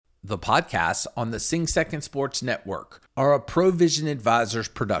The podcasts on the Sing Second Sports Network are a Provision Advisors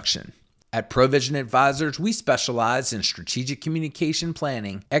production. At Provision Advisors, we specialize in strategic communication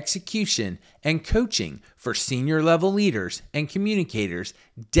planning, execution, and coaching for senior-level leaders and communicators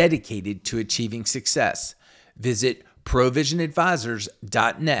dedicated to achieving success. Visit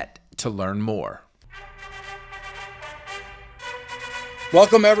provisionadvisors.net to learn more.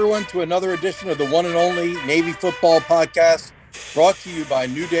 Welcome, everyone, to another edition of the one and only Navy Football Podcast, brought to you by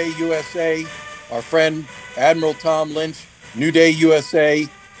New Day USA, our friend Admiral Tom Lynch, New Day USA,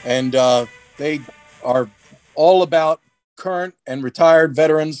 and they are all about current and retired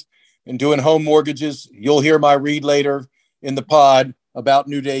veterans and doing home mortgages. You'll hear my read later in the pod about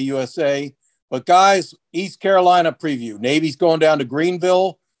New Day USA. But guys, East Carolina preview. Navy's going down to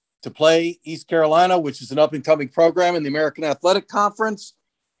Greenville to play East Carolina, which is an up-and-coming program in the American Athletic Conference.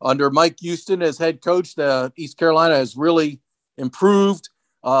 Under Mike Houston as head coach, the East Carolina has really improved,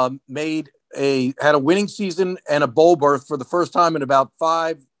 had a winning season and a bowl berth for the first time in about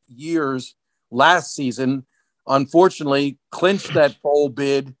 5 years last season. Unfortunately, clinched that bowl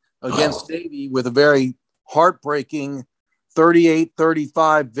bid against Navy with a very heartbreaking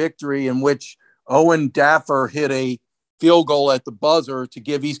 38-35 victory in which Owen Daffer hit a field goal at the buzzer to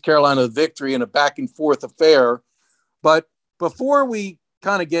give East Carolina the victory in a back-and-forth affair. But before we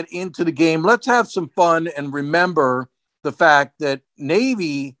kind of get into the game, let's have some fun and remember the fact that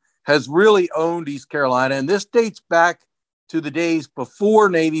Navy has really owned East Carolina, and this dates back to the days before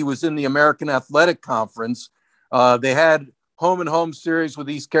Navy was in the American Athletic Conference. They had home-and-home series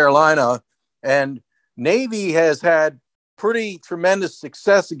with East Carolina, and Navy has had pretty tremendous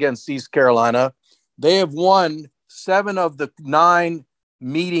success against East Carolina. They have won 7 of the 9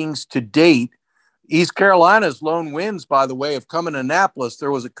 meetings to date. East Carolina's lone wins, by the way, have come in Annapolis. There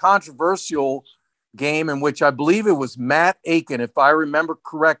was a controversial game in which I believe it was Matt Aiken, if I remember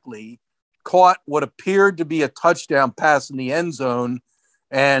correctly, caught what appeared to be a touchdown pass in the end zone,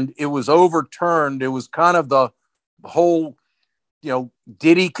 and it was overturned. It was kind of the whole,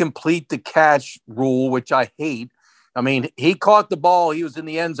 did he complete the catch rule, which I hate. I mean, he caught the ball. He was in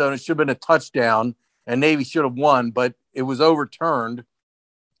the end zone. It should have been a touchdown, and Navy should have won, but it was overturned.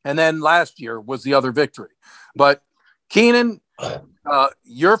 And then last year was the other victory. But Keenan,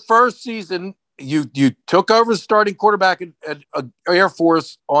 your first season, you took over as starting quarterback at Air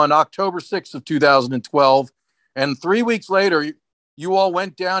Force on October 6th of 2012. And 3 weeks later, you all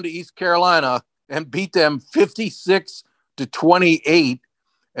went down to East Carolina and beat them 56-28.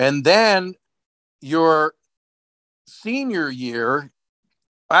 And then your senior year,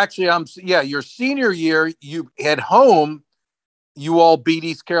 your senior year, you at home, you all beat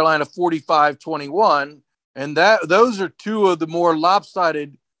East Carolina 45-21. And those are 2 of the more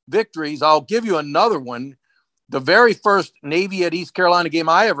lopsided victories. I'll give you another one. The very first Navy at East Carolina game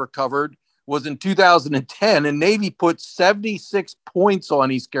I ever covered was in 2010, and Navy put 76 points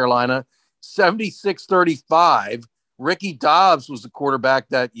on East Carolina, 76-35. Ricky Dobbs was the quarterback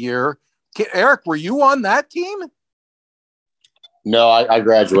that year. Eric, were you on that team? No, I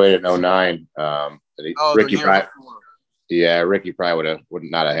graduated in 09. Ricky probably, Ricky probably would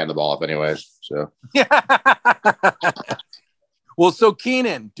not have handed the ball up anyways. So Well, so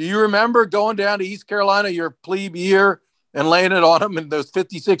Keenan, do you remember going down to East Carolina your plebe year and laying it on them and those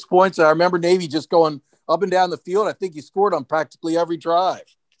 56 points? I remember Navy just going up and down the field. I think you scored on practically every drive.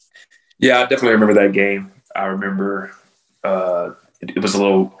 Yeah, I definitely remember that game. I remember it was a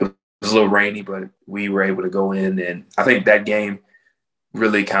little rainy, but we were able to go in, and I think that game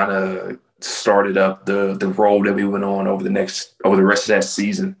really kind of started up the road that we went on over the rest of that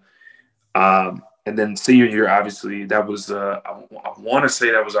season. And then senior year, obviously, that was I want to say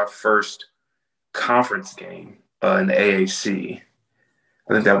that was our first conference game in the AAC.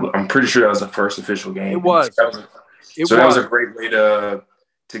 I'm pretty sure that was the first official game. It was. That was a great way to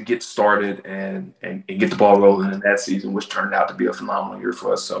get started and get the ball rolling in that season, which turned out to be a phenomenal year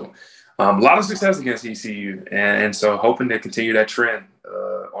for us. So a lot of success against ECU, and so hoping to continue that trend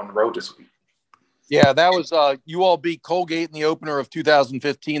on the road this week. Yeah, that was you all beat Colgate in the opener of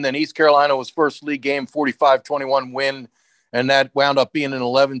 2015. Then East Carolina was first league game, 45-21 win, and that wound up being an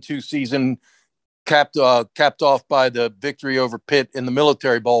 11-2 season, capped off by the victory over Pitt in the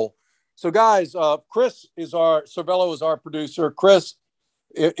Military Bowl. So, guys, Chris Cervello is our producer. Chris,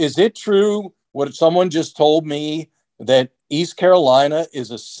 is it true what someone just told me that East Carolina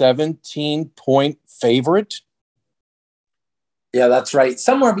is a 17-point favorite? Yeah, that's right.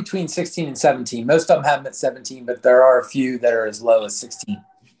 Somewhere between 16 and 17. Most of them have them at 17, but there are a few that are as low as 16.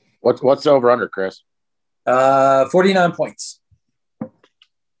 What's over under, Chris? 49 points.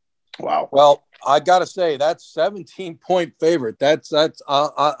 Wow. Well, I got to say, that's 17-point favorite.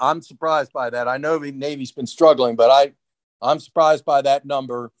 I'm surprised by that. I know the Navy's been struggling, but I'm surprised by that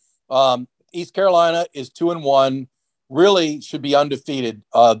number. East Carolina is 2-1, really should be undefeated.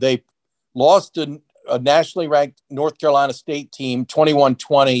 They lost to a nationally ranked North Carolina State team,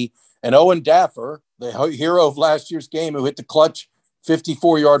 21-20, and Owen Daffer, the hero of last year's game, who hit the clutch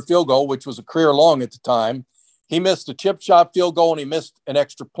 54-yard field goal, which was a career long at the time. He missed a chip shot field goal and he missed an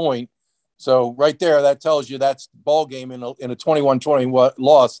extra point. So right there, that tells you that's ball game in a 21-20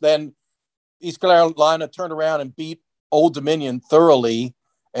 loss. Then East Carolina turned around and beat Old Dominion thoroughly,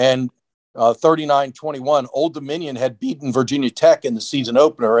 and 39-21. Old Dominion had beaten Virginia Tech in the season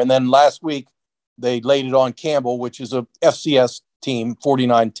opener, and then last week they laid it on Campbell, which is a FCS team,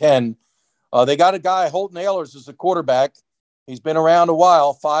 49-10. They got a guy, Holton Ahlers, as a quarterback. He's been around a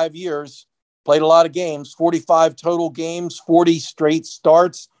while, 5 years, played a lot of games, 45 total games, 40 straight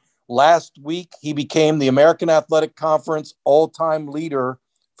starts. Last week, he became the American Athletic Conference all-time leader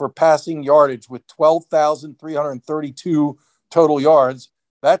for passing yardage with 12,332 total yards.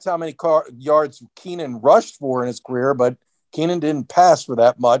 That's how many yards Keenan rushed for in his career, but Keenan didn't pass for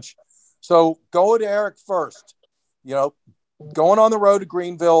that much. So go to Eric first. You know, going on the road to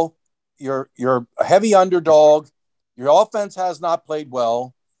Greenville, you're a heavy underdog. Your offense has not played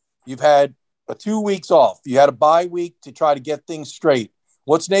well. You've had 2 weeks off. You had a bye week to try to get things straight.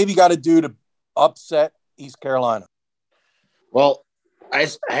 What's Navy got to do to upset East Carolina? Well, I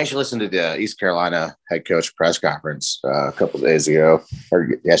actually listened to the East Carolina head coach press conference a couple of days ago or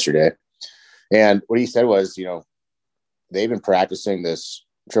yesterday. And what he said was, you know, they've been practicing this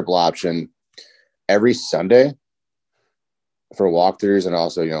triple option every Sunday for walkthroughs and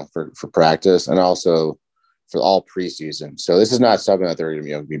also, you know, for practice and also for all preseason. So this is not something that they're going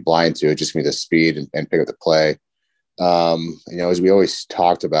to be blind to. It's just going to be the speed and pick up the play. You know, as we always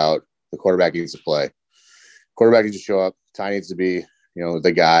talked about, the quarterback needs to play. Quarterback needs to show up. Ty needs to be, you know,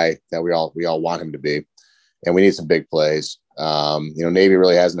 the guy that we all want him to be. And we need some big plays. You know, Navy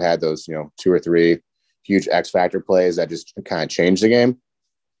really hasn't had those, you know, 2 or 3 huge X factor plays that just kind of change the game.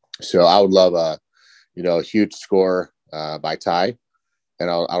 So I would love a huge score by Ty. And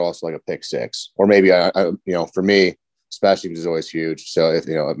I'd also like a pick 6 or maybe you know, for me, special teams is always huge. So if,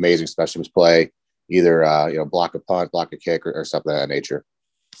 you know, amazing special teams play, either, you know, block a punt, block a kick or something of that nature.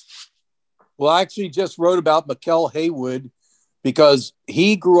 Well, I actually just wrote about Mikel Haywood because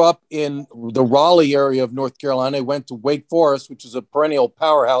he grew up in the Raleigh area of North Carolina. He went to Wake Forest, which is a perennial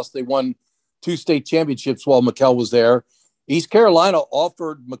powerhouse. They won 2 state championships while Mikel was there. East Carolina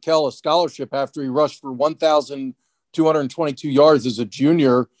offered Mikel a scholarship after he rushed for 1,222 yards as a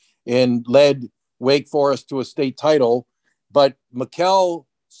junior and led Wake Forest to a state title. But Mikel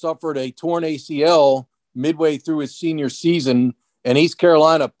suffered a torn ACL midway through his senior season, and East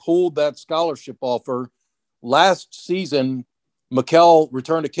Carolina pulled that scholarship offer. Last season, Mikel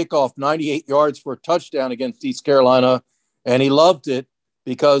returned a kickoff 98 yards for a touchdown against East Carolina, and he loved it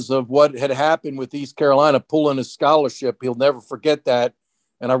because of what had happened with East Carolina pulling his scholarship. He'll never forget that.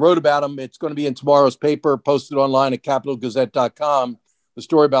 And I wrote about him. It's going to be in tomorrow's paper, posted online at capitalgazette.com, the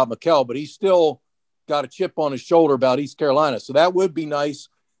story about Mikel, but he's still got a chip on his shoulder about East Carolina. So that would be nice.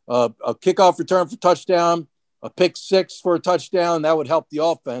 A kickoff return for touchdown, a pick 6 for a touchdown. That would help the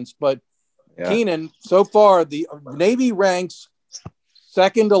offense. But Keenan, so far, the Navy ranks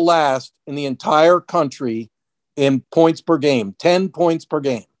second to last in the entire country in points per game, 10 points per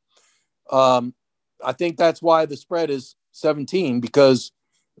game. I think that's why the spread is 17, because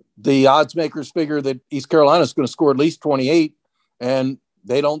the odds makers figure that East Carolina is going to score at least 28, and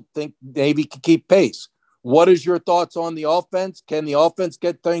they don't think Navy can keep pace. What is your thoughts on the offense? Can the offense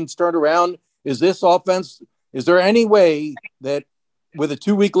get things turned around? Is there any way that with a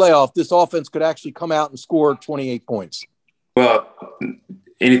 2-week layoff, this offense could actually come out and score 28 points? Well,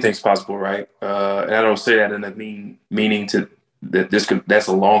 anything's possible, right? And I don't say that in a meaning to that that's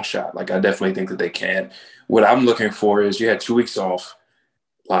a long shot. Like, I definitely think that they can. What I'm looking for is you had 2 weeks off.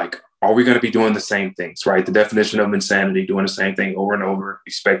 Like, are we going to be doing the same things, right? The definition of insanity, doing the same thing over and over,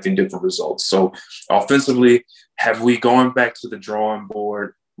 expecting different results. So offensively, have we gone back to the drawing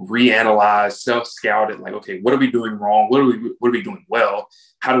board, reanalyzed, self-scouted, like, okay, what are we doing wrong? What are we doing well?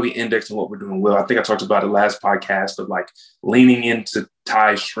 How do we index on what we're doing well? I think I talked about it last podcast of like leaning into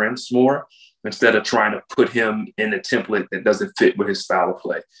Ty's strengths more instead of trying to put him in a template that doesn't fit with his style of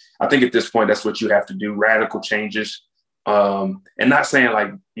play. I think at this point, that's what you have to do, radical changes. And not saying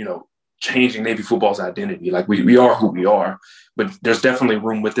like, you know, changing Navy football's identity. Like we are who we are, but there's definitely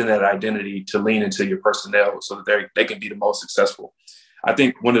room within that identity to lean into your personnel so that they can be the most successful. I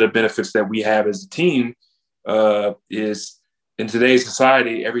think one of the benefits that we have as a team is in today's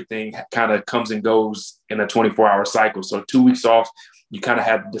society, everything kind of comes and goes in a 24-hour cycle. So 2 weeks off, you kind of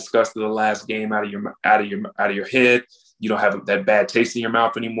have disgust of the last game out of your head. You don't have that bad taste in your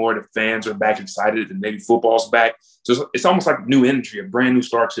mouth anymore. The fans are back excited, and maybe football's back. So it's almost like new energy, a brand new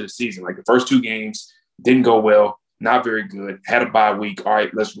start to the season. Like the first 2 games didn't go well, not very good. Had a bye week. All right,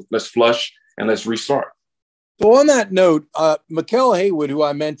 let's flush and let's restart. So on that note, Mikael Haywood, who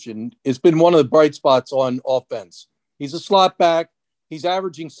I mentioned, has been one of the bright spots on offense. He's a slot back. He's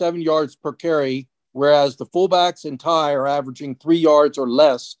averaging 7 yards per carry, whereas the fullbacks and Ty are averaging 3 yards or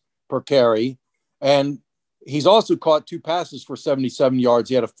less per carry. And he's also caught 2 passes for 77 yards.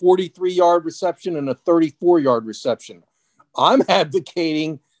 He had a 43-yard reception and a 34-yard reception. I'm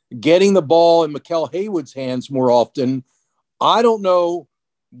advocating getting the ball in Mikael Haywood's hands more often. I don't know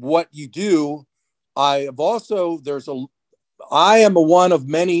what you do. I am one of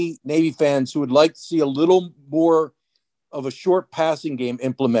many Navy fans who would like to see a little more of a short passing game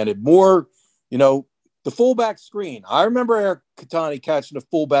implemented. More, the fullback screen. I remember Eric Katani catching a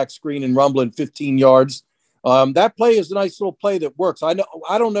fullback screen and rumbling 15 yards. That play is a nice little play that works. I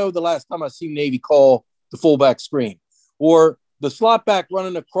don't know the last time I've seen Navy call the fullback screen or the slot back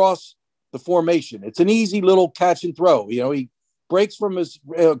running across the formation. It's an easy little catch and throw. He breaks from his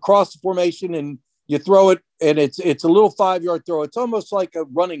across the formation and you throw it, and it's a little 5-yard throw. It's almost like a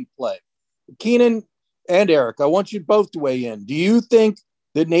running play. Keenan and Eric, I want you both to weigh in. Do you think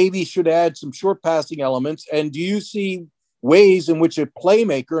that Navy should add some short passing elements? And do you see ways in which a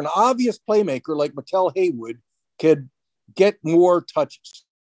playmaker, an obvious playmaker like Mikael Haywood, could get more touches?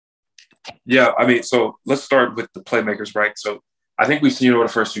 Yeah, so let's start with the playmakers, right? So I think we've seen over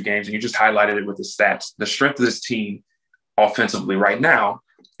the first 2 games, and you just highlighted it with the stats. The strength of this team offensively right now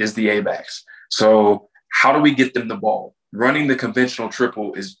is the A-backs. So how do we get them the ball? Running the conventional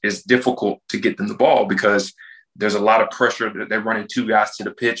triple is difficult to get them the ball because there's a lot of pressure that they're running 2 guys to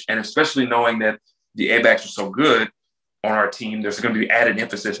the pitch. And especially knowing that the A-backs are so good on our team, there's going to be added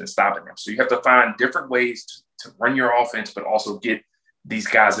emphasis in stopping them. So you have to find different ways to run your offense, but also get these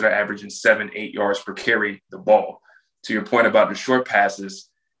guys that are averaging 7-8 yards per carry the ball. To your point about the short passes,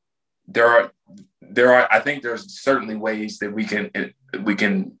 there are I think there's certainly ways that we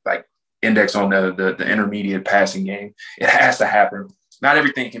can like index on the intermediate passing game. It has to happen. Not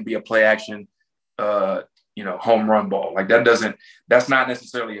everything can be a play action, home run ball. Like that's not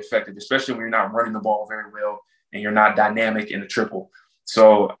necessarily effective, especially when you're not running the ball very well and you're not dynamic in the triple.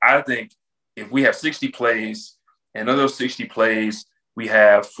 So I think if we have 60 plays and of those 60 plays, we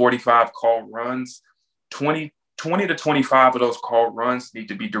have 45 called runs, 20 to 25 of those called runs need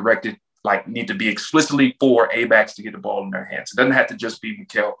to be directed, need to be explicitly for A-backs to get the ball in their hands. It doesn't have to just be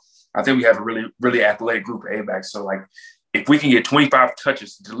Mikael. I think we have a really, really athletic group of A-backs. So, if we can get 25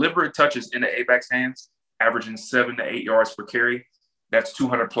 touches, deliberate touches in the A-backs' hands, averaging 7 to 8 yards per carry, that's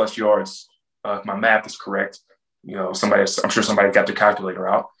 200-plus yards. If my math is correct, I'm sure somebody got the calculator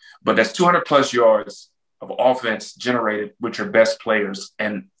out. But that's 200-plus yards of offense generated with your best players.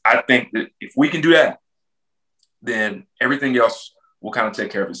 And I think that if we can do that, then everything else will kind of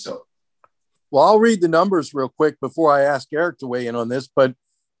take care of itself. Well, I'll read the numbers real quick before I ask Eric to weigh in on this, but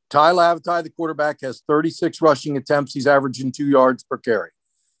Ty Lavataille, the quarterback, has 36 rushing attempts. He's averaging 2 yards per carry.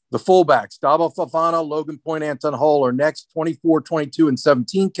 The fullbacks, Dabo Fofana, Logan Point, Anton Hall are next, 24, 22, and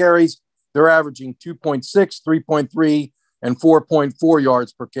 17 carries. They're averaging 2.6, 3.3, and 4.4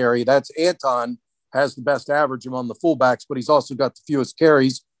 yards per carry. That's Anton has the best average among the fullbacks, but he's also got the fewest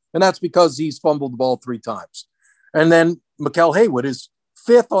carries, and that's because he's fumbled the ball 3 times. And then Mikael Haywood is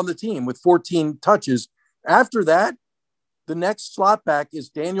 5th on the team with 14 touches. After that, the next slot back is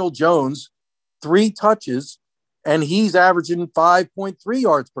Daniel Jones, 3 touches, and he's averaging 5.3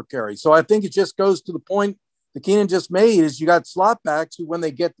 yards per carry. So I think it just goes to the point that Keenan just made is you got slot backs who, when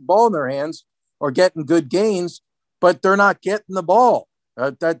they get the ball in their hands, are getting good gains, but they're not getting the ball.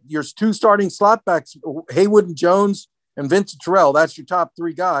 That your 2 starting slot backs, Haywood and Jones and Vincent Terrell, that's your top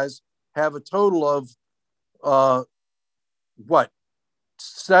 3 guys, have a total of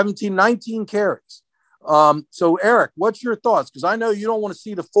 17, 19 carries. So Eric, what's your thoughts? Because I know you don't want to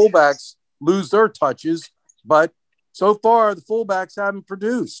see the fullbacks lose their touches, but so far the fullbacks haven't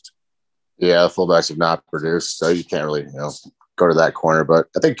produced. Yeah, the fullbacks have not produced, so you can't really, go to that corner. But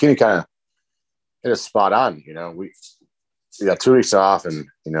I think Kenny kind of hit a spot on. We got 2 weeks off, and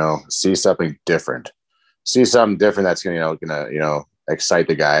see something different. See something different that's gonna excite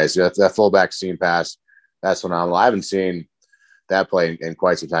the guys. That fullback seam pass, that's phenomenal. I haven't seen that play in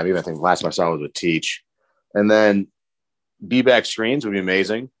quite some time. Even I think the last time I saw it was with Teach. And then B-back screens would be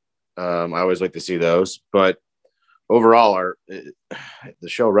amazing. I always like to see those. But overall, the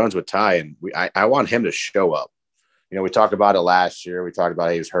show runs with Ty, and I want him to show up. we talked about it last year. We talked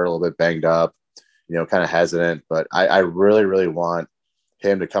about he was hurt a little bit, banged up, kind of hesitant. But I really, really want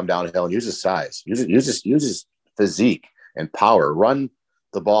him to come downhill and use his size, use his physique and power, run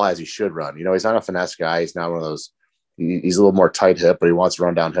the ball as he should run. He's not a finesse guy. He's not one of those. He's a little more tight hip, but he wants to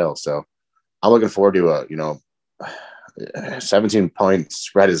run downhill. So I'm looking forward to a 17-point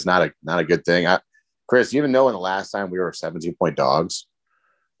spread is not a good thing. Chris, even knowing the last time we were 17-point dogs,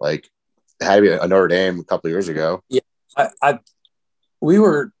 like it had to be a Notre Dame a couple of years ago. Yeah, we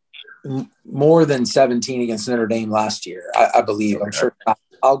were more than 17 against Notre Dame last year, I believe. Okay. I'm sure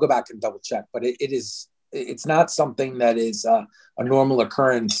I'll go back and double check, but it's not something that is a normal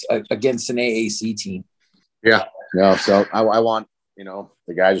occurrence against an AAC team. Yeah, no. So I want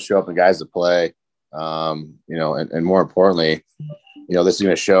the guys to show up and guys to play. And more importantly, this is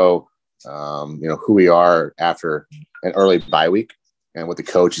going to show, who we are after an early bye week and what the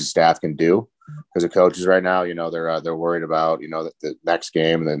coaches staff can do. Because the coaches right now, they're worried about, the next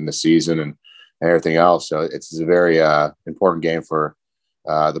game and then the season and everything else. So it's a very important game for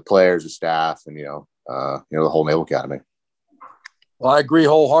the players, the staff, and, the whole Naval Academy. Well, I agree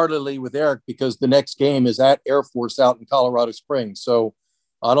wholeheartedly with Eric because the next game is at Air Force out in Colorado Springs. So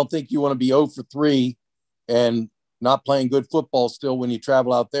I don't think you want to be 0 for 3 and not playing good football still when you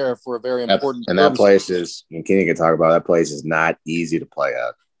travel out there for a very important. And that place is, and Kenny can talk about, that place is not easy to play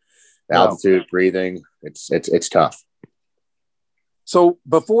at. Altitude, breathing, it's tough. So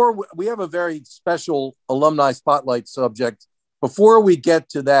before we have a very special alumni spotlight subject, before we get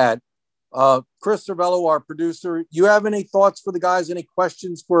to that, Chris Cervello, our producer, you have any thoughts for the guys? Any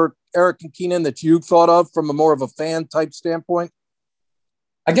questions for Eric and Keenan that you've thought of from a more of a fan type standpoint?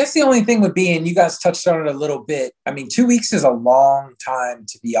 I guess the only thing would be, and you guys touched on it a little bit, 2 weeks is a long time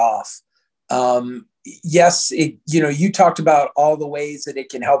to be off. Yes, you talked about all the ways that it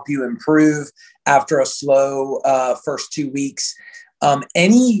can help you improve after a slow first 2 weeks.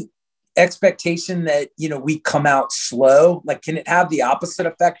 Any expectation that, we come out slow? Like, can it have the opposite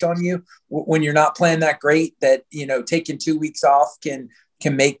effect on you when you're not playing that great, that, taking 2 weeks off can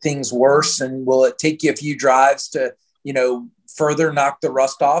make things worse? And will it take you a few drives to, further knock the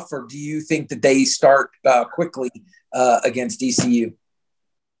rust off? Or do you think that they start quickly against ECU?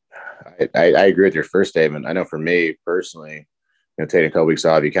 I agree with your first statement. I know for me personally, taking a couple weeks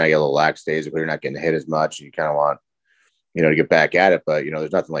off, you kind of get a little lackadaisical. You're not getting hit as much. And you kind of want, to get back at it. But,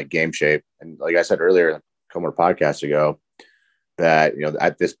 there's nothing like game shape. And like I said earlier, a couple more podcasts ago, that,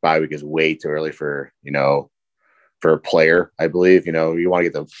 at this bye week is way too early for, for a player, I believe. You want to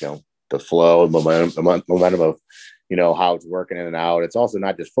get the flow and momentum of, how it's working in and out. It's also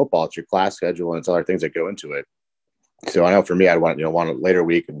not just football, it's your class schedule and it's other things that go into it. So I know for me, I'd want a later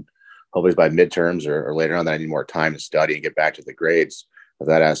week, and hopefully by midterms or later on that I need more time to study and get back to the grades of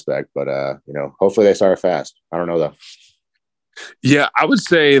that aspect. But, hopefully they start fast. I don't know though. Yeah, I would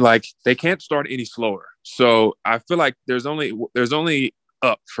say they can't start any slower. So I feel like there's only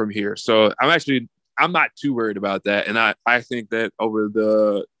up from here. So I'm not too worried about that. And I think that over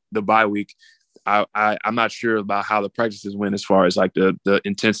the bye week, I'm not sure about how the practices went as far as the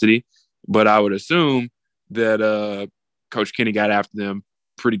intensity, but I would assume that Coach Kenny got after them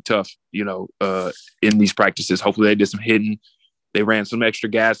pretty tough, in these practices. Hopefully they did some hitting. They ran some extra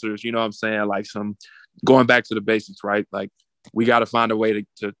gassers, you know what I'm saying? Like some going back to the basics, right? Like we got to find a way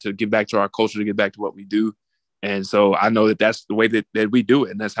to get back to our culture, to get back to what we do. And so I know that that's the way that we do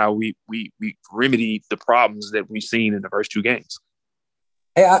it. And that's how we remedy the problems that we've seen in the first 2 games.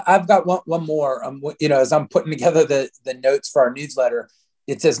 Hey, I've got one more. As I'm putting together the notes for our newsletter,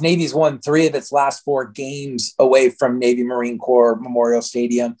 it says Navy's won 3 of its last 4 games away from Navy Marine Corps Memorial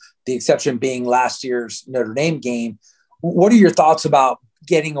Stadium, the exception being last year's Notre Dame game. What are your thoughts about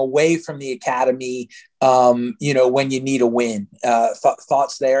getting away from the academy, when you need a win?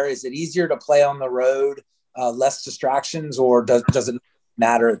 Thoughts there? Is it easier to play on the road, less distractions, or does it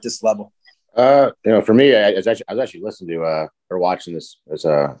matter at this level? For me, I was actually listening to or watching this as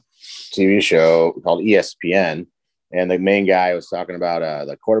a TV show called ESPN, and the main guy was talking about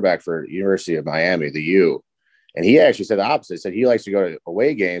the quarterback for University of Miami, the U, and he actually said the opposite. He said he likes to go to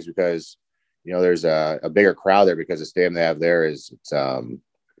away games because there's a bigger crowd there, because the stadium they have there is it's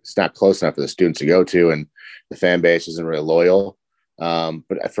not close enough for the students to go to, and the fan base isn't really loyal.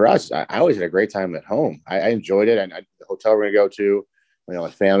 But for us, I always had a great time at home. I enjoyed it, and the hotel we're gonna go to,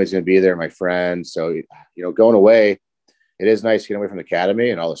 my family's gonna be there, my friends. So going away, it is nice to get away from the academy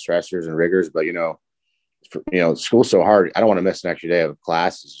and all the stressors and rigors. But school's so hard. I don't want to miss an extra day of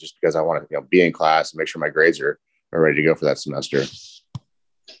classes just because I want to be in class and make sure my grades are ready to go for that semester.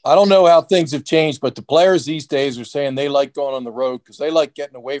 I don't know how things have changed, but the players these days are saying they like going on the road because they like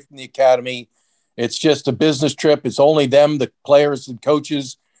getting away from the academy It's just a business trip. It's only them, the players and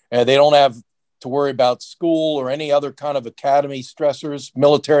coaches. They don't have to worry about school or any other kind of academy stressors,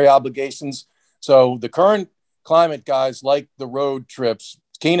 military obligations. So the current climate guys like the road trips.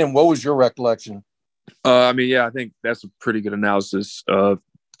 Keenan, what was your recollection? I think that's a pretty good analysis of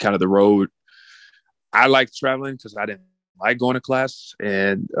kind of the road. I like traveling because I didn't like going to class,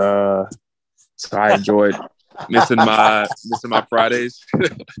 and so I enjoyed missing my Fridays.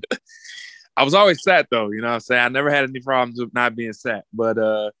 I was always sat though, you know what I'm saying? I never had any problems with not being sat,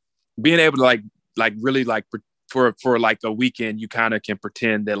 but being able to like really like for like a weekend, you kind of can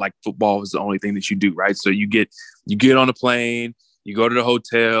pretend that like football is the only thing that you do, right? So you get on a plane, you go to the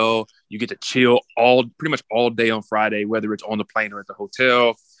hotel, you get to chill pretty much all day on Friday, whether it's on the plane or at the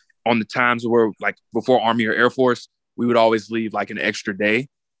hotel. On the times where like before Army or Air Force, we would always leave like an extra day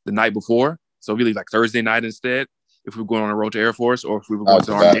the night before. So we leave like Thursday night instead if we were going on a road to Air Force or if we were going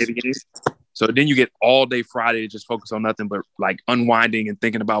to Army Navy games. So then you get all day Friday to just focus on nothing but like unwinding and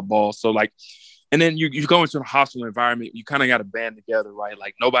thinking about ball. So like, and then you go into a hostile environment, you kind of got to band together, right?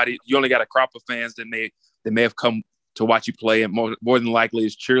 Like you only got a crop of fans that may have come to watch you play, and more than likely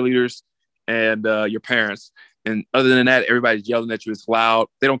it's cheerleaders and your parents. And other than that, everybody's yelling at you. It's loud.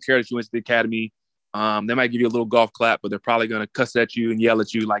 They don't care that you went to the academy. They might give you a little golf clap, but they're probably going to cuss at you and yell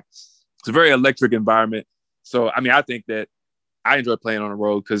at you. Like, it's a very electric environment. So, I mean, I think that I enjoy playing on the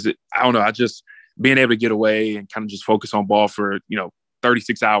road because I don't know. I just being able to get away and kind of just focus on ball for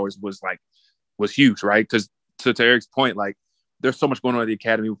 36 hours was huge, right? Because to Eric's point, like there's so much going on at the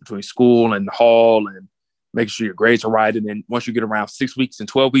academy between school and the hall and making sure your grades are right. And then once you get around 6 weeks and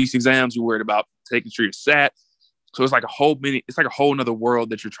 12 weeks exams, you're worried about making sure you're sat. So it's like a whole nother world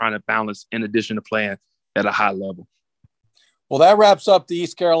that you're trying to balance in addition to playing at a high level. Well, that wraps up the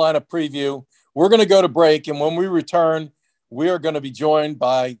East Carolina preview. We're going to go to break. And when we return, we are going to be joined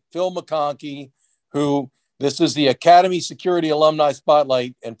by Phil McConkey, this is the Academy Security Alumni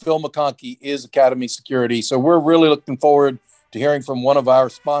Spotlight, and Phil McConkey is Academy Security. So we're really looking forward to hearing from one of our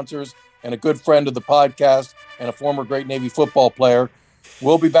sponsors and a good friend of the podcast and a former great Navy football player.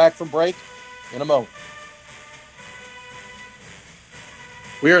 We'll be back from break in a moment.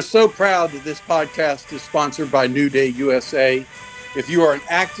 We are so proud that this podcast is sponsored by New Day USA. If you are an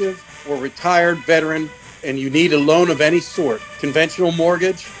active or retired veteran and you need a loan of any sort, conventional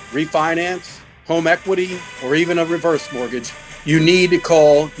mortgage, refinance, home equity, or even a reverse mortgage, you need to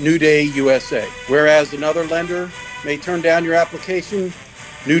call New Day USA. Whereas another lender may turn down your application,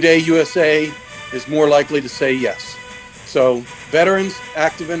 New Day USA is more likely to say yes. So veterans,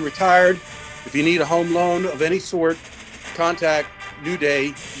 active and retired, if you need a home loan of any sort, contact New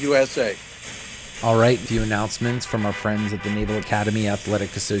Day USA. All right, a few announcements from our friends at the Naval Academy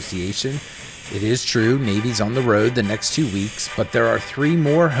Athletic Association. It is true, Navy's on the road the next 2 weeks, but there are 3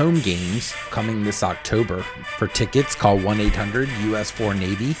 more home games coming this October. For tickets, call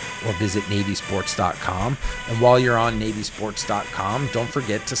 1-800-US4-NAVY or visit NavySports.com. And while you're on NavySports.com, don't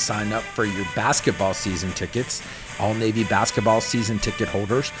forget to sign up for your basketball season tickets. All Navy basketball season ticket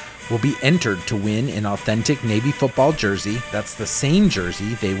holders will be entered to win an authentic Navy football jersey. That's the same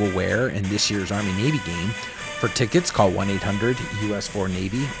jersey they will wear in this year's Army-Navy game. For tickets, call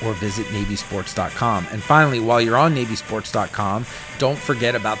 1-800-US4-NAVY or visit NavySports.com. And finally, while you're on NavySports.com, don't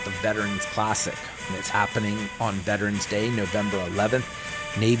forget about the Veterans Classic. And it's happening on Veterans Day, November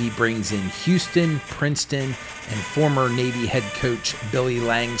 11th. Navy brings in Houston, Princeton, and former Navy head coach Billy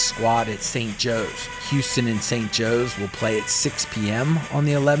Lang's squad at St. Joe's. Houston and St. Joe's will play at 6 p.m. on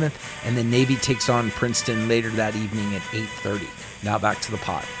the 11th, and then Navy takes on Princeton later that evening at 8:30. Now back to the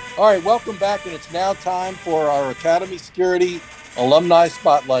pod. All right, welcome back, and it's now time for our Academy Security Alumni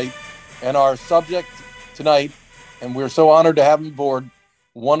Spotlight. And our subject tonight, and we're so honored to have him aboard,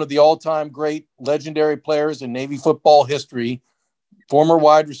 one of the all-time great legendary players in Navy football history, former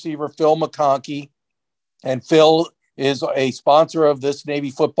wide receiver Phil McConkey. And Phil is a sponsor of this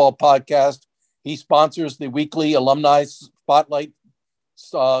Navy football podcast. He sponsors the weekly Alumni Spotlight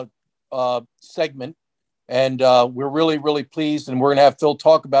segment. And we're really, really pleased. And we're going to have Phil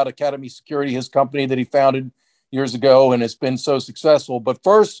talk about Academy Security, his company that he founded years ago and has been so successful. But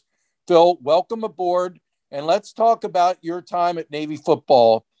first, Phil, welcome aboard. And let's talk about your time at Navy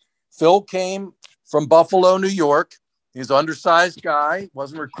football. Phil came from Buffalo, New York. He's an undersized guy,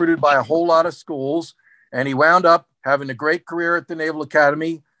 wasn't recruited by a whole lot of schools. And he wound up having a great career at the Naval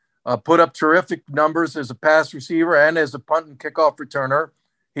Academy, put up terrific numbers as a pass receiver and as a punt and kickoff returner.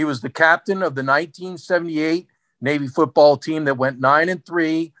 He was the captain of the 1978 Navy football team that went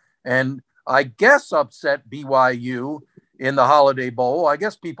 9-3 and I guess upset BYU in the Holiday Bowl. I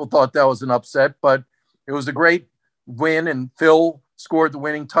guess people thought that was an upset, but it was a great win. And Phil scored the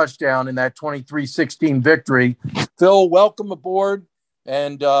winning touchdown in that 23-16 victory. Phil, welcome aboard,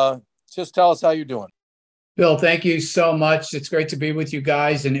 and just tell us how you're doing. Bill, thank you so much. It's great to be with you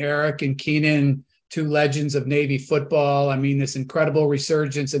guys, and Eric and Keenan, two legends of Navy football. I mean, this incredible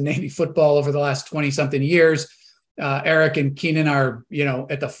resurgence in Navy football over the last 20-something years. Eric and Keenan are,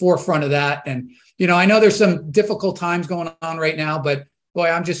 at the forefront of that. And, I know there's some difficult times going on right now, but boy,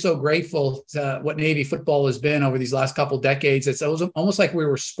 I'm just so grateful to what Navy football has been over these last couple of decades. It was almost like we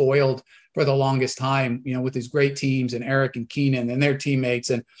were spoiled for the longest time, with these great teams and Eric and Keenan and their teammates,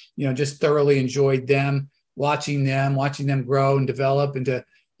 and, just thoroughly enjoyed them, watching them grow and develop into,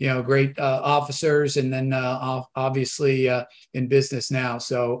 great officers, and then obviously in business now.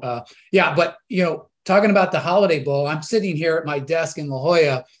 So, but, talking about the Holiday Bowl, I'm sitting here at my desk in La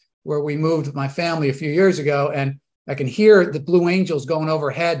Jolla, where we moved my family a few years ago, and I can hear the Blue Angels going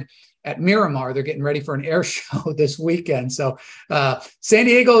overhead at Miramar. They're getting ready for an air show this weekend. So San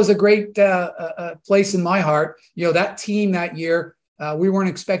Diego is a great place in my heart. That team that year, we weren't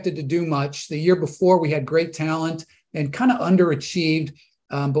expected to do much. The year before, we had great talent and kind of underachieved,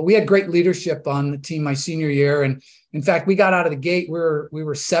 but we had great leadership on the team my senior year. And in fact, we got out of the gate. We were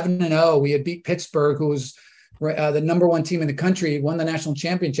 7-0. We had beat Pittsburgh, who was the number one team in the country, won the national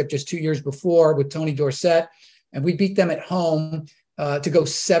championship just 2 years before with Tony Dorsett. And we beat them at home to go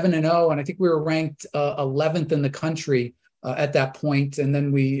 7-0. And I think we were ranked 11th in the country at that point. And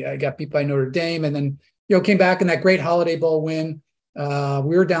then we got beat by Notre Dame, and then, came back in that great Holiday Bowl win. We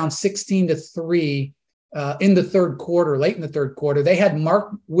were down 16-3 in the third quarter, late in the third quarter. They had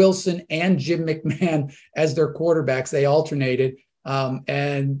Mark Wilson and Jim McMahon as their quarterbacks. They alternated.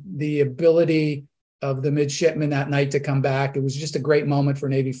 And the ability of the midshipmen that night to come back, it was just a great moment for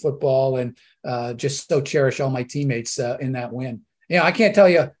Navy football, and just so cherish all my teammates in that win. I can't tell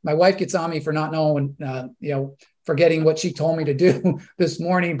you, my wife gets on me for not knowing, forgetting what she told me to do this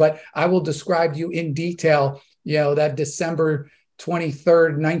morning, but I will describe to you in detail, that December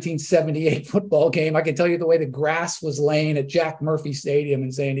 23rd, 1978 football game. I can tell you the way the grass was laying at Jack Murphy Stadium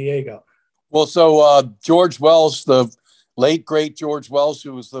in San Diego. Well, so George Wells, the late, great George Wells,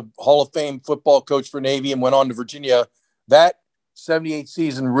 who was the Hall of Fame football coach for Navy and went on to Virginia, that 78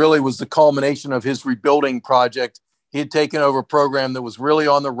 season really was the culmination of his rebuilding project. He had taken over a program that was really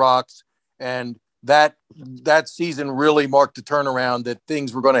on the rocks, and that season really marked the turnaround, that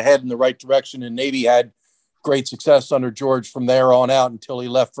things were going to head in the right direction, and Navy had great success under George from there on out until he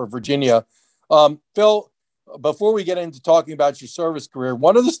left for Virginia. Phil, before we get into talking about your service career,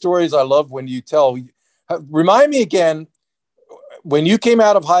 one of the stories I love when you tell, remind me again, when you came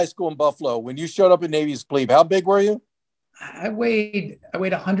out of high school in Buffalo, when you showed up at Navy's plebe, how big were you? I weighed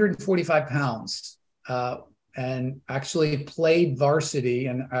 145 pounds and actually played varsity,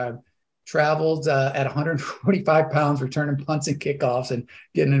 and traveled at 145 pounds, returning punts and kickoffs and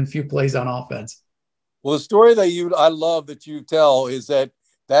getting in a few plays on offense. Well, the story that I love that you tell is that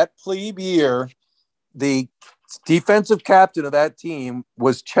plebe year, the defensive captain of that team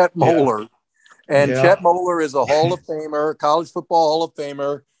was Chet Moeller. Yeah. And Chet Moeller is a Hall of Famer, college football Hall of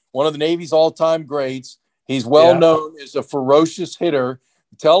Famer, one of the Navy's all-time greats. He's well known as a ferocious hitter.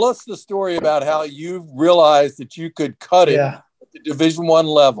 Tell us the story about how you realized that you could cut it at the Division I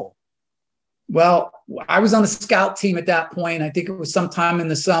level. Well, I was on the scout team at that point. I think it was sometime in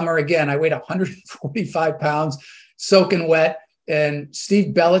the summer. Again, I weighed 145 pounds, soaking wet. And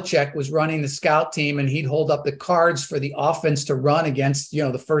Steve Belichick was running the scout team, and he'd hold up the cards for the offense to run against,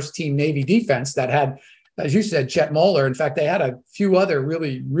 the first team Navy defense that had, as you said, Chet Moeller. In fact, they had a few other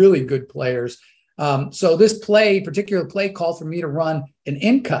really, really good players. So this particular play called for me to run an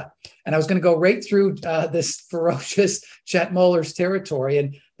in cut, and I was going to go right through this ferocious Chet Moeller's territory.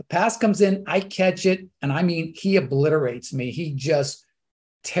 And the pass comes in, I catch it, and I mean, he obliterates me. He just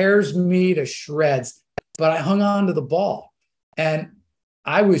tears me to shreds, but I hung on to the ball. And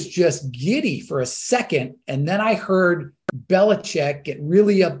I was just giddy for a second. And then I heard Belichick get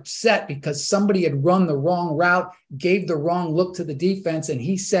really upset because somebody had run the wrong route, gave the wrong look to the defense. And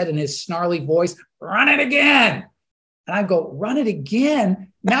he said in his snarly voice, "Run it again." And I go, "Run it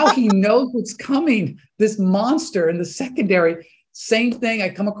again?" Now he knows what's coming. This monster in the secondary. Same thing. I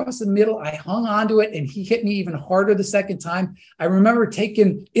come across the middle. I hung onto it, and he hit me even harder the second time. I remember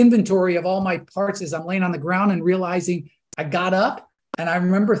taking inventory of all my parts as I'm laying on the ground and realizing I got up, and I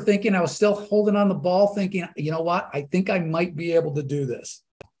remember thinking, I was still holding on the ball, thinking, you know what? I think I might be able to do this.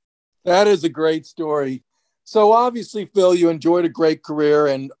 That is a great story. So obviously, Phil, you enjoyed a great career,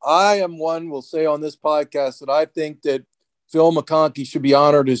 and I am one, will say on this podcast, that I think that Phil McConkey should be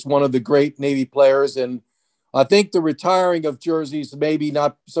honored as one of the great Navy players. And I think the retiring of jerseys maybe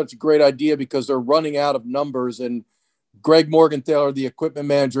not such a great idea because they're running out of numbers. And Greg Morgenthaler, the equipment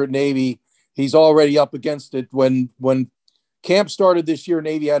manager at Navy, he's already up against it. When camp started this year,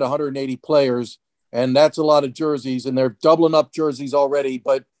 Navy had 180 players, and that's a lot of jerseys, and they're doubling up jerseys already.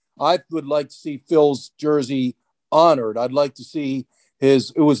 But I would like to see Phil's jersey honored. I'd like to see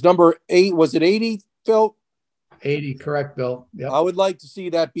it was number 8. Was it 80, Phil? 80, correct, Bill. Yep. I would like to see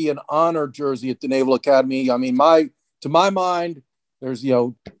that be an honored jersey at the Naval Academy. I mean, to my mind, there's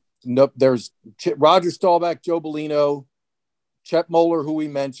Roger Staubach, Joe Bellino, Chet Moeller, who we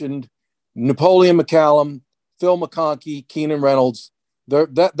mentioned, Napoleon McCallum, Phil McConkey, Keenan Reynolds.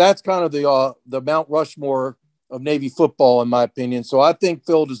 That's kind of the Mount Rushmore of Navy football, in my opinion. So I think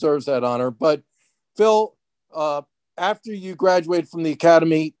Phil deserves that honor. But Phil, after you graduated from the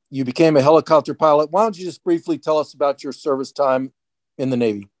academy, you became a helicopter pilot. Why don't you just briefly tell us about your service time in the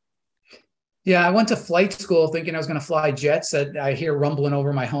Navy? Yeah, I went to flight school thinking I was going to fly jets that I hear rumbling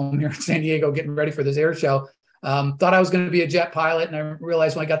over my home here in San Diego, getting ready for this air show. Thought I was going to be a jet pilot. And I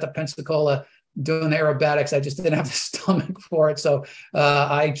realized when I got to Pensacola doing the aerobatics, I just didn't have the stomach for it. So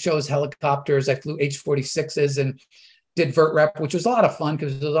I chose helicopters. I flew H-46s and did vert rep, which was a lot of fun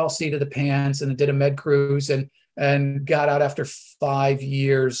because it was all seat of the pants, and I did a med cruise and got out after 5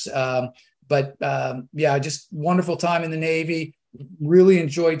 years. Yeah, just wonderful time in the Navy. Really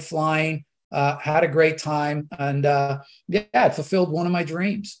enjoyed flying. Had a great time, and it fulfilled one of my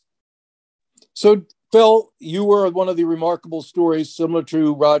dreams. So, Phil, you were one of the remarkable stories, similar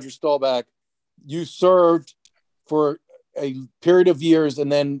to Roger Staubach. You served for a period of years and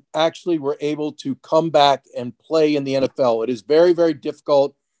then actually were able to come back and play in the NFL. It is very, very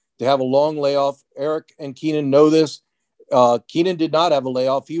difficult to have a long layoff. Eric and Keenan know this. Keenan did not have a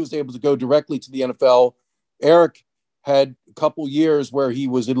layoff. He was able to go directly to the NFL. Eric had a couple years where he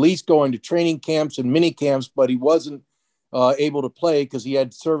was at least going to training camps and mini camps, but he wasn't able to play because he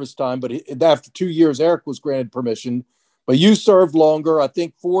had service time. But after 2 years, Eric was granted permission. But you served longer, I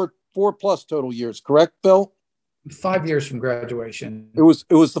think 4+ total years, correct, Phil? 5 years from graduation. It was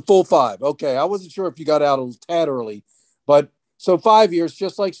the full 5. Okay, I wasn't sure if you got out a tad early, but so 5 years,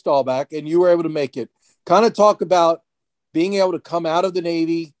 just like Staubach, and you were able to make it. Kind of talk about being able to come out of the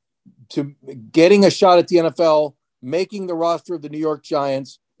Navy to getting a shot at the NFL, making the roster of the New York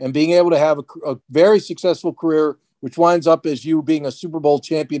Giants, and being able to have a very successful career, which winds up as you being a Super Bowl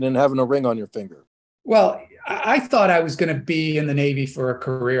champion and having a ring on your finger. Well, I thought I was going to be in the Navy for a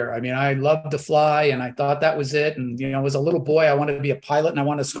career. I mean, I loved to fly, and I thought that was it. And, as a little boy, I wanted to be a pilot, and I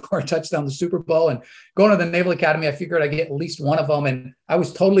wanted to score a touchdown in the Super Bowl. And going to the Naval Academy, I figured I'd get at least one of them. And I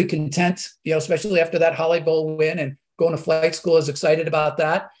was totally content, especially after that Holly Bowl win, and going to flight school. I was excited about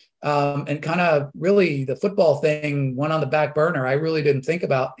that. And kind of really the football thing went on the back burner. I really didn't think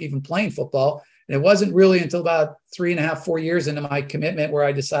about even playing football. And it wasn't really until about 3.5, 4 years into my commitment where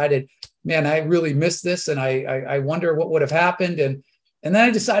I decided, man, I really missed this. And I wonder what would have happened. And then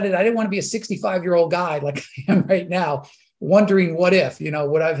I decided I didn't want to be a 65-year-old guy like I am right now, wondering what if,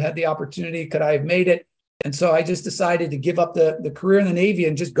 would I've had the opportunity? Could I have made it? And so I just decided to give up the career in the Navy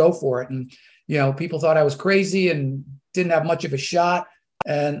and just go for it. And, people thought I was crazy and didn't have much of a shot.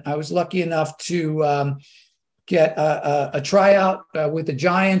 And I was lucky enough to get a tryout with the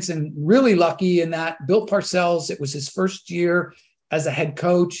Giants, and really lucky in that Bill Parcells, it was his first year as a head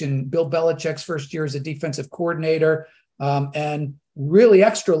coach, and Bill Belichick's first year as a defensive coordinator. And really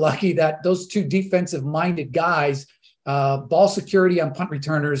extra lucky that those two defensive-minded guys, ball security on punt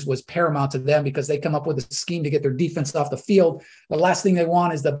returners was paramount to them because they come up with a scheme to get their defense off the field. The last thing they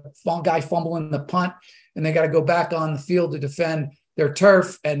want is the guy fumbling the punt, and they got to go back on the field to defend their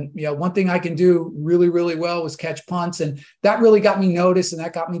turf. And, one thing I can do really, really well was catch punts. And that really got me noticed, and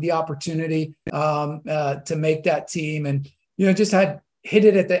that got me the opportunity to make that team. And, just had hit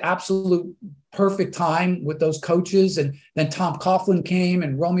it at the absolute perfect time with those coaches. And then Tom Coughlin came,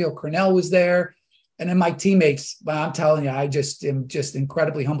 and Romeo Crennel was there. And then my teammates, I'm telling you, I just am just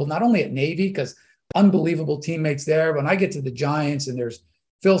incredibly humbled, not only at Navy, because unbelievable teammates there. When I get to the Giants, and there's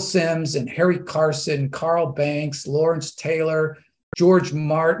Phil Simms and Harry Carson, Carl Banks, Lawrence Taylor, George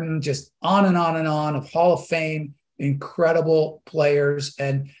Martin, just on and on and on of Hall of Fame, incredible players.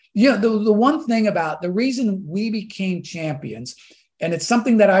 And, the one thing about the reason we became champions, and it's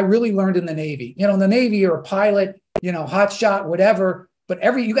something that I really learned in the Navy, in the Navy, you're a pilot, hot shot, whatever, but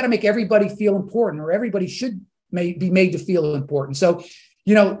you got to make everybody feel important, or everybody should be made to feel important. So,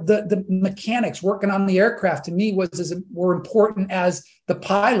 the mechanics working on the aircraft to me were important as the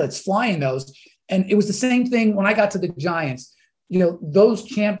pilots flying those. And it was the same thing when I got to the Giants. Those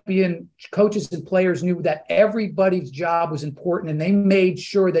champion coaches and players knew that everybody's job was important, and they made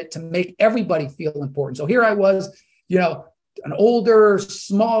sure that to make everybody feel important. So here I was, an older,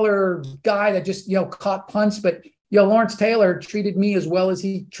 smaller guy that just, caught punts, but Lawrence Taylor treated me as well as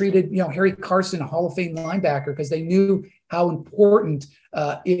he treated, Harry Carson, a Hall of Fame linebacker, because they knew how important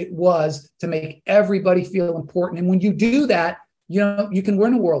it was to make everybody feel important. And when you do that, you can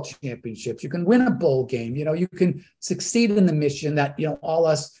win a world championships, you can win a bowl game, you can succeed in the mission that, all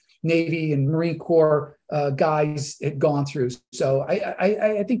us Navy and Marine Corps guys had gone through. So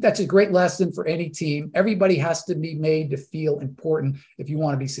I think that's a great lesson for any team. Everybody has to be made to feel important if you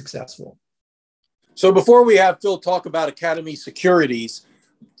want to be successful. So before we have Phil talk about Academy Securities,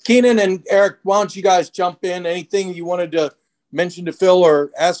 Keenan and Eric, why don't you guys jump in? Anything you wanted to mention to Phil or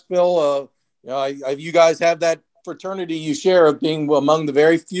ask Phil? You guys have that fraternity you share of being among the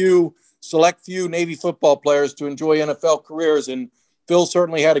very select few Navy football players to enjoy NFL careers, and Phil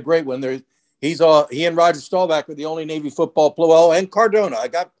certainly had a great one. He and Roger Staubach are the only Navy football player. Well, and Cardona.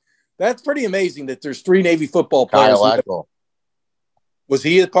 That's pretty amazing that there's 3 Navy football players. Kyle Eckel. Was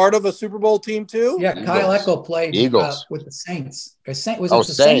he a part of a Super Bowl team too? Yeah, Eagles. Kyle Eckel played with the Saints.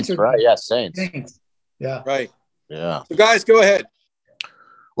 Saints, right? Yeah, Saints. Yeah. Right. Yeah. So guys, go ahead.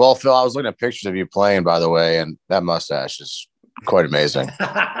 Well, Phil, I was looking at pictures of you playing, by the way, and that mustache is quite amazing.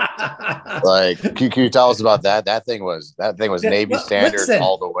 Like, can you tell us about that? That thing was Navy standard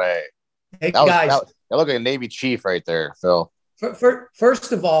all the way. Hey, that looked like a Navy chief right there, Phil.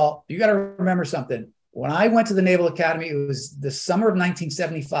 First of all, you got to remember something. When I went to the Naval Academy, it was the summer of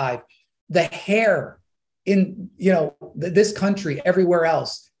 1975. The hair in this country, everywhere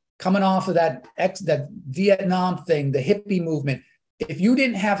else, coming off of that Vietnam thing, the hippie movement. If you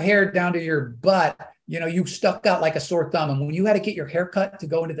didn't have hair down to your butt, you stuck out like a sore thumb. And when you had to get your hair cut to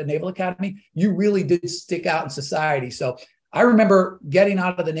go into the Naval Academy, you really did stick out in society. So I remember getting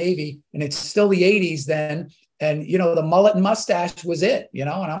out of the Navy, and it's still the 80s then. And, the mullet and mustache was it, and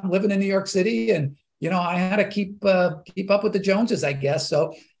I'm living in New York City, and, I had to keep up with the Joneses, I guess.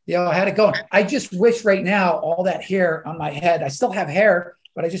 So, I had it going. I just wish right now, all that hair on my head, I still have hair,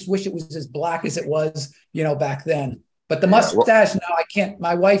 but I just wish it was as black as it was, back then. But the mustache, no, I can't.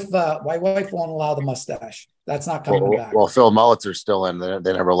 My wife won't allow the mustache. That's not coming back. Well, Phil, mullets are still in.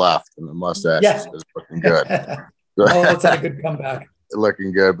 They never left, and the mustache is looking good. Mullets had a good comeback.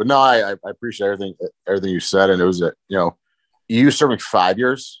 Looking good, but no, I appreciate everything you said, and it was you serving 5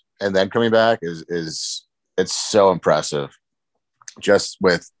 years and then coming back is it's so impressive. Just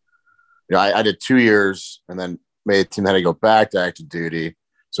with I did 2 years and then made a team had to go back to active duty,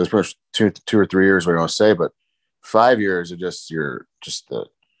 so it's pretty much two or 3 years. What I want to say, but 5 years of you're just the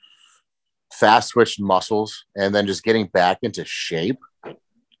fast switch muscles, and then just getting back into shape.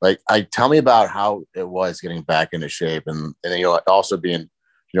 Like, tell me about how it was getting back into shape, and also being,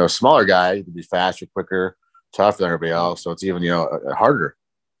 a smaller guy, you can be faster, quicker, tougher than everybody else. So it's even, harder.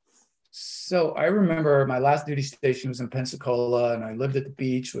 So I remember my last duty station was in Pensacola, and I lived at the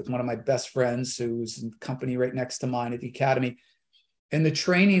beach with one of my best friends who was in company right next to mine at the academy. And the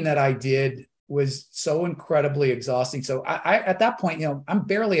training that I did was so incredibly exhausting. So I at that point, I'm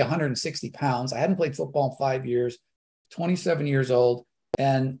barely 160 pounds. I hadn't played football in 5 years, 27 years old.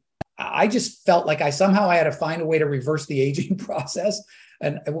 And I just felt like I had to find a way to reverse the aging process.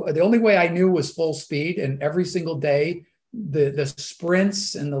 And the only way I knew was full speed. And every single day, the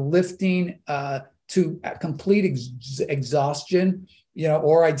sprints and the lifting to complete exhaustion,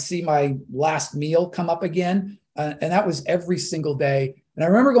 or I'd see my last meal come up again. And that was every single day. And I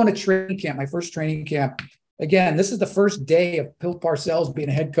remember going to training camp, my first training camp. Again, this is the first day of Bill Parcells being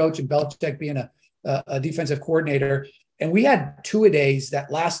a head coach and Belichick being a defensive coordinator. And we had two-a-days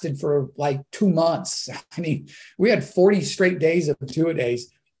that lasted for like 2 months. I mean, we had 40 straight days of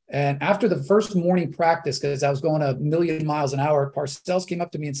two-a-days. And after the first morning practice, because I was going a million miles an hour, Parcells came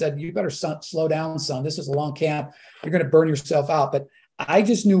up to me and said, "You better slow down, son. This is a long camp. You're going to burn yourself out." But I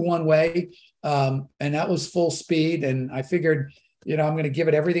just knew one way, and that was full speed. And I figured, I'm going to give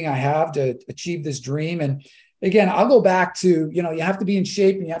it everything I have to achieve this dream. And again, I'll go back to, you have to be in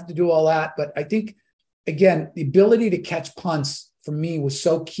shape and you have to do all that. But I think, again, the ability to catch punts for me was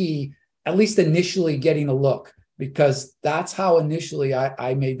so key, at least initially getting a look, because that's how initially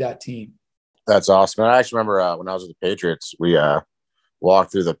I made that team. That's awesome. And I actually remember when I was with the Patriots, we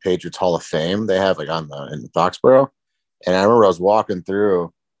walked through the Patriots Hall of Fame they have in Foxborough. And I remember I was walking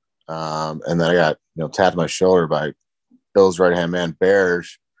through and then I got, tapped on my shoulder by Bill's right-hand man,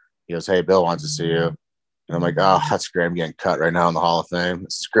 Bears. He goes, "Hey, Bill wants to see you." And I'm like, "Oh, that's great. I'm getting cut right now in the Hall of Fame.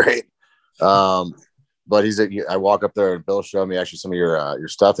 This is great." But I walk up there and Bill showed me actually some of your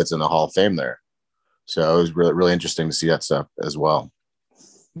stuff that's in the Hall of Fame there. So it was really, really interesting to see that stuff as well.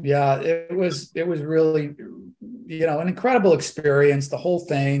 Yeah, it was really, an incredible experience, the whole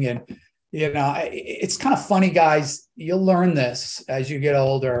thing. And, it's kind of funny, guys. You'll learn this as you get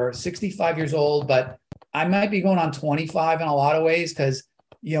older, 65 years old, but I might be going on 25 in a lot of ways because,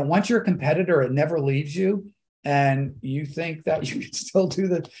 once you're a competitor, it never leaves you. And you think that you can still do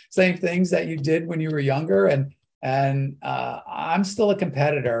the same things that you did when you were younger. And I'm still a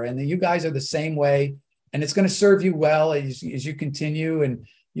competitor, and you guys are the same way. And it's going to serve you well as you continue. And,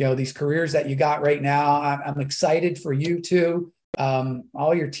 these careers that you got right now, I'm excited for you too.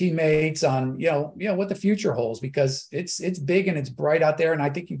 All your teammates on, what the future holds, because it's big and it's bright out there. And I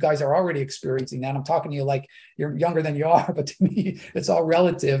think you guys are already experiencing that. I'm talking to you like you're younger than you are, but to me, it's all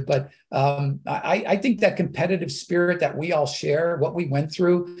relative. But I think that competitive spirit that we all share, what we went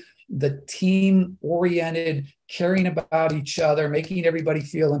through, the team oriented, caring about each other, making everybody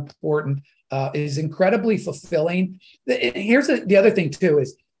feel important, is incredibly fulfilling. Here's the other thing too,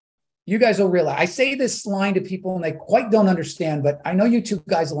 is you guys will realize, I say this line to people and they quite don't understand, but I know you two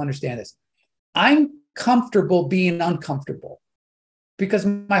guys will understand this. I'm comfortable being uncomfortable because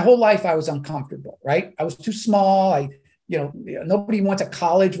my whole life I was uncomfortable, right? I was too small. Nobody went to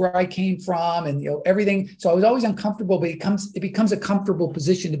college where I came from and, everything. So I was always uncomfortable, but it becomes a comfortable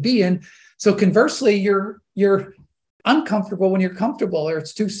position to be in. So conversely, you're uncomfortable when you're comfortable, or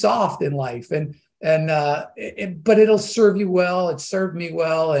it's too soft in life. But it'll serve you well. It served me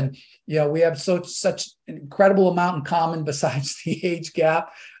well. And, we have such an incredible amount in common besides the age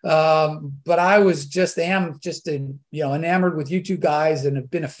gap. But I was enamored with you two guys and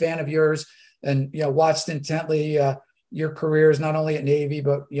have been a fan of yours and, watched intently your careers, not only at Navy,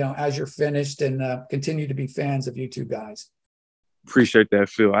 but, as you're finished, and continue to be fans of you two guys. Appreciate that,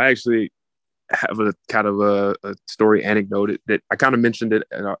 Phil. I actually have a kind of a story anecdote that I kind of mentioned it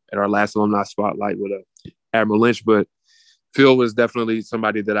at our last alumni spotlight with Admiral Lynch, but Phil was definitely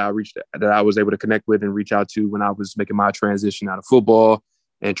somebody that I was able to connect with and reach out to when I was making my transition out of football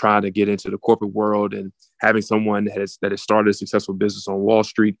and trying to get into the corporate world, and having someone that has started a successful business on Wall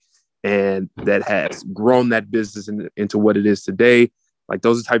Street and that has grown that business into what it is today. Like,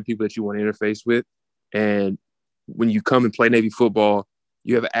 those are the type of people that you want to interface with. And when you come and play Navy football,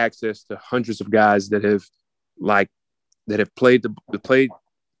 you have access to hundreds of guys that have played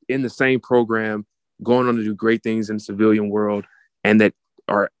in the same program, going on to do great things in the civilian world, and that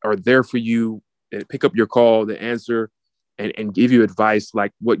are there for you, that pick up your call, that answer and give you advice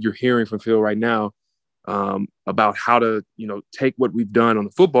like what you're hearing from Phil right now, about how to, take what we've done on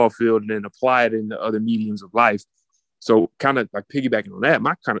the football field and then apply it into other mediums of life. So kind of like piggybacking on that,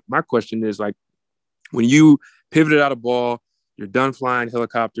 my question is, like, when you pivoted out of ball, you're done flying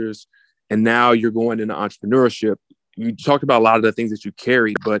helicopters, and now you're going into entrepreneurship. You talked about a lot of the things that you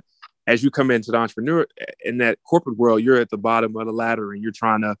carried, but as you come into the entrepreneur in that corporate world, you're at the bottom of the ladder and you're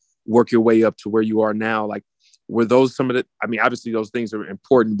trying to work your way up to where you are now. Like, were those some of the, I mean, obviously those things are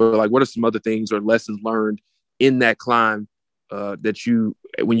important, but like, what are some other things or lessons learned in that climb that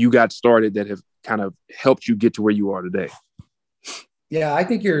when you got started, that have kind of helped you get to where you are today? Yeah, I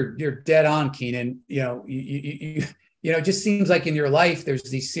think you're dead on, Keenan. It just seems like in your life, there's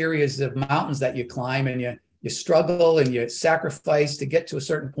these series of mountains that you climb, and you struggle and you sacrifice to get to a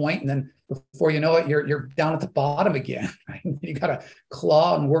certain point. And then before you know it, you're down at the bottom again. Right? You got to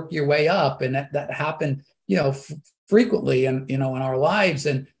claw and work your way up. And that happened, frequently in our lives.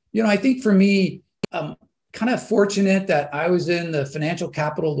 And, I think for me, kind of fortunate that I was in the financial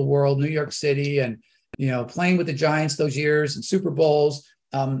capital of the world, New York City, and, playing with the Giants those years and Super Bowls.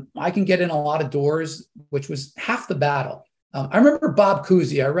 I can get in a lot of doors, which was half the battle. I remember Bob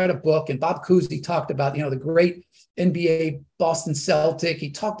Cousy. I read a book, and Bob Cousy talked about, the great NBA Boston Celtic. He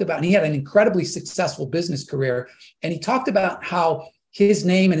talked about, and he had an incredibly successful business career. And he talked about how his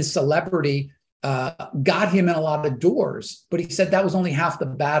name and his celebrity got him in a lot of doors. But he said that was only half the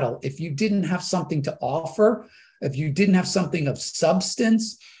battle. If you didn't have something to offer, if you didn't have something of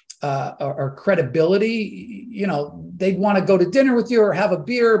substance, or credibility, they'd want to go to dinner with you or have a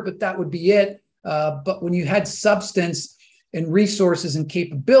beer, but that would be it. But when you had substance and resources and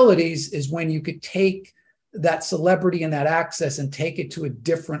capabilities is when you could take that celebrity and that access and take it to a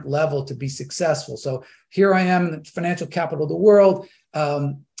different level to be successful. So here I am in the financial capital of the world,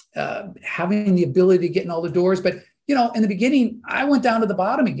 having the ability to get in all the doors. But, in the beginning, I went down to the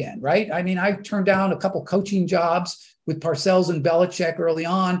bottom again, right? I mean, I turned down a couple coaching jobs with Parcells and Belichick early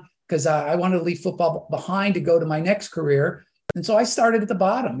on because I wanted to leave football behind to go to my next career. And so I started at the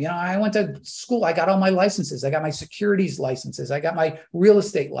bottom. I went to school. I got all my licenses. I got my securities licenses. I got my real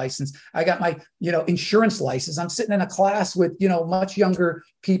estate license. I got my, insurance license. I'm sitting in a class with, much younger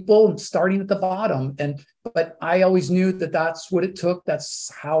people and starting at the bottom. But I always knew that that's what it took.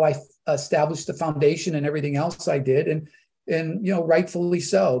 That's how I established the foundation and everything else I did. And rightfully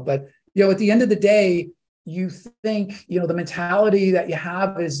so. But, at the end of the day, you think, the mentality that you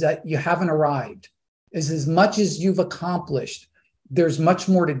have is that you haven't arrived. is as much as you've accomplished, there's much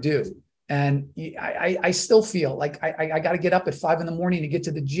more to do. And I still feel like I got to get up at 5 a.m. to get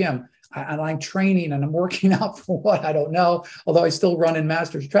to the gym. And I'm training and I'm working out for what I don't know, although I still run in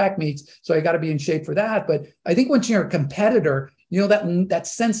masters track meets. So I got to be in shape for that. But I think once you're a competitor, that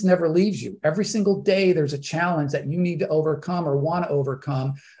sense never leaves you. Every single day, there's a challenge that you need to overcome or want to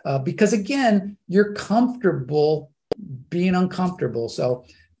overcome because, again, you're comfortable being uncomfortable. So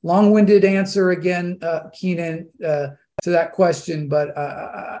long-winded answer again, Keenan, to that question. But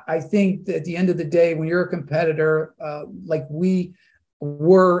I think that at the end of the day, when you're a competitor, like we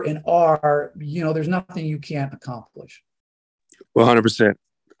were and are, there's nothing you can't accomplish. Well, 100%.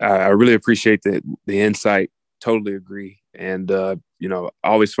 I really appreciate the insight. Totally agree. And, I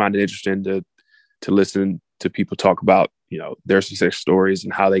always find it interesting to listen to people talk about, their success stories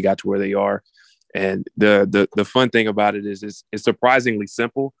and how they got to where they are. And the fun thing about it is it's surprisingly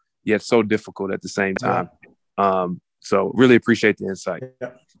simple, yet so difficult at the same time. Yeah. So really appreciate the insight.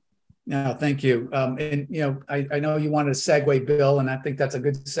 Yeah. No, thank you. And, I know you wanted to segue, Bill, and I think that's a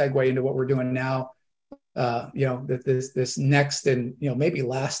good segue into what we're doing now. This next and, maybe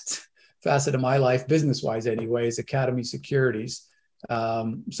last facet of my life, business-wise anyway, is Academy Securities.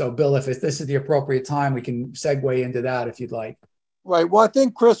 So, Bill, if this is the appropriate time, we can segue into that if you'd like. Right. Well, I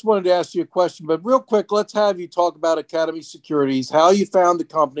think Chris wanted to ask you a question, but real quick, let's have you talk about Academy Securities, how you found the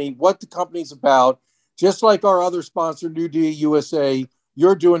company, what the company's about. Just like our other sponsor, New Day USA,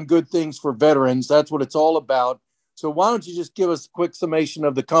 you're doing good things for veterans. That's what it's all about. So why don't you just give us a quick summation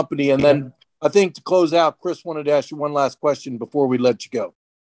of the company? And then I think to close out, Chris wanted to ask you one last question before we let you go.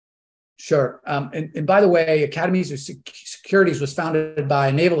 Sure. And by the way, Academy Securities was founded by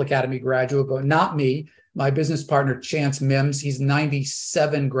a Naval Academy graduate, but not me. My business partner, Chance Mims, he's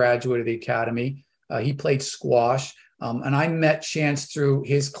 97 graduate of the Academy. He played squash. And I met Chance through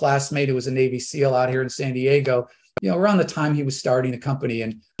his classmate who was a Navy SEAL out here in San Diego, around the time he was starting the company.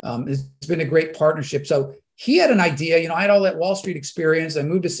 And it's been a great partnership. So he had an idea, I had all that Wall Street experience. I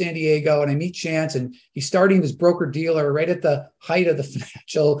moved to San Diego and I meet Chance, and he's starting this broker dealer right at the height of the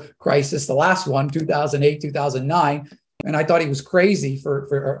financial crisis, the last one, 2008, 2009. And I thought he was crazy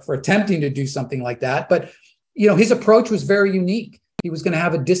for attempting to do something like that. But, his approach was very unique. He was going to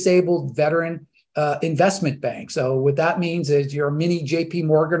have a disabled veteran investment bank. So what that means is you're a mini JP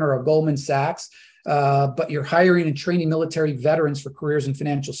Morgan or a Goldman Sachs, but you're hiring and training military veterans for careers in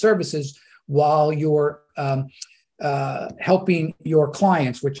financial services while you're helping your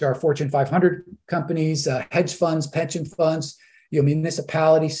clients, which are Fortune 500 companies, hedge funds, pension funds,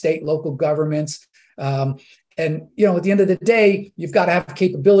 municipalities, state, local governments. And, at the end of the day, you've got to have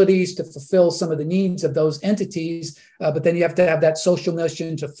capabilities to fulfill some of the needs of those entities. But then you have to have that social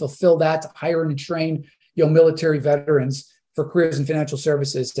mission to fulfill that, to hire and train, military veterans for careers in financial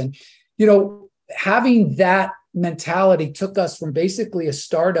services. And, having that mentality took us from basically a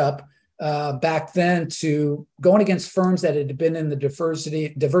startup back then to going against firms that had been in the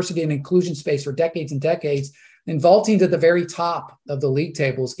diversity and inclusion space for decades and decades, and vaulting to the very top of the league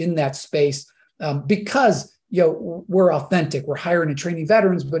tables in that space because we're authentic, we're hiring and training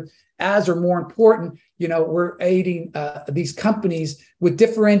veterans, but as or more important, we're aiding these companies with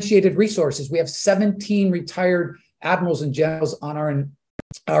differentiated resources. We have 17 retired admirals and generals on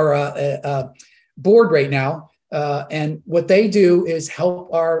our board right now. And what they do is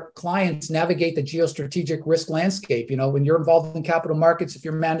help our clients navigate the geostrategic risk landscape. When you're involved in capital markets, if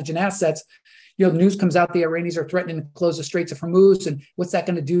you're managing assets, news comes out the Iranians are threatening to close the Straits of Hormuz. And what's that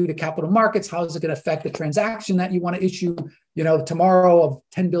going to do to capital markets? How is it going to affect the transaction that you want to issue, tomorrow of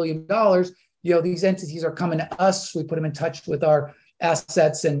 $10 billion? These entities are coming to us. We put them in touch with our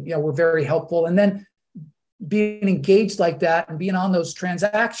assets and, we're very helpful. And then being engaged like that and being on those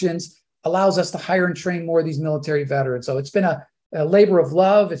transactions allows us to hire and train more of these military veterans. So it's been a labor of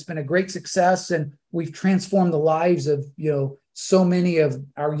love. It's been a great success. And we've transformed the lives of, so many of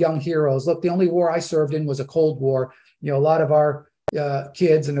our young heroes. Look, the only war I served in was a Cold War. A lot of our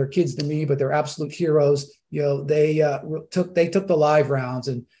kids, and they're kids to me, but they're absolute heroes. They took the live rounds,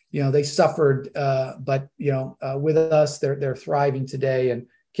 and they suffered. But with us, they're thriving today, and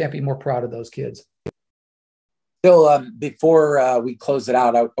can't be more proud of those kids. Bill, before we close it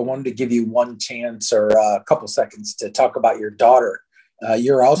out, I wanted to give you one chance or a couple seconds to talk about your daughter.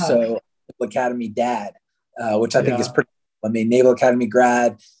 You're also a Naval Academy dad, which I think is pretty. Naval Academy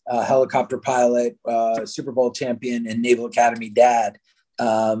grad, helicopter pilot, Super Bowl champion, and Naval Academy dad.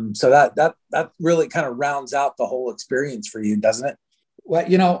 So that really kind of rounds out the whole experience for you, doesn't it? Well,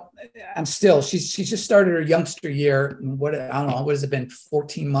 she's just started her youngster year. What has it been?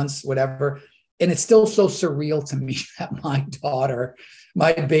 14 months, whatever. And it's still so surreal to me that my daughter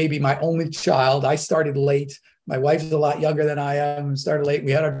my baby, my only child. I started late. My wife's a lot younger than I am, started late.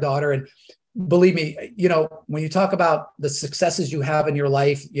 We had our daughter. And believe me, when you talk about the successes you have in your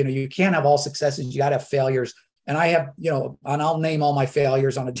life, you can't have all successes. You got to have failures. And I have, and I'll name all my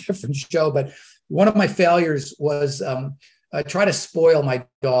failures on a different show. But one of my failures was I tried to spoil my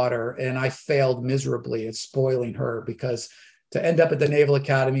daughter, and I failed miserably at spoiling her, because to end up at the Naval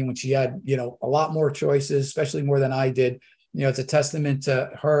Academy when she had, a lot more choices, especially more than I did, it's a testament to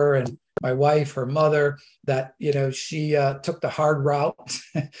her and my wife, her mother, that, she took the hard route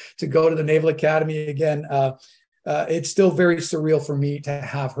to go to the Naval Academy again. It's still very surreal for me to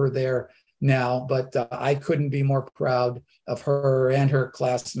have her there now, but I couldn't be more proud of her and her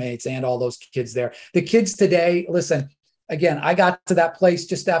classmates and all those kids there. The kids today, listen, again, I got to that place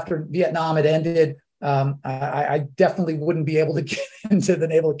just after Vietnam had ended. I definitely wouldn't be able to get into the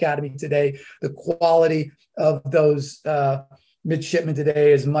Naval Academy today. The quality of those midshipmen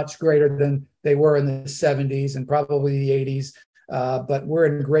today is much greater than they were in the 70s and probably the 80s. But we're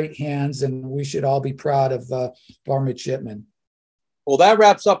in great hands, and we should all be proud of our midshipmen. Well, that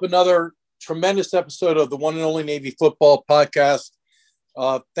wraps up another tremendous episode of the One and Only Navy Football Podcast.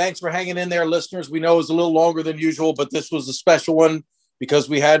 Thanks for hanging in there, listeners. We know it was a little longer than usual, but this was a special one because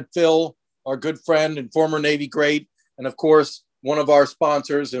we had Phil, our good friend and former Navy great, and of course, one of our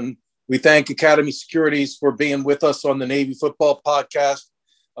sponsors. And we thank Academy Securities for being with us on the Navy Football Podcast.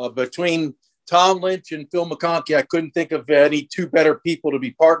 Between Tom Lynch and Phil McConkey, I couldn't think of any two better people to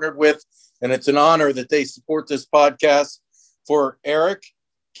be partnered with. And it's an honor that they support this podcast. For Eric,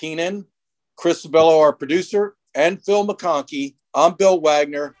 Keenan, Chris Sabello, our producer, and Phil McConkey, I'm Bill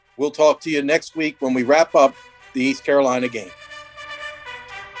Wagner. We'll talk to you next week when we wrap up the East Carolina game.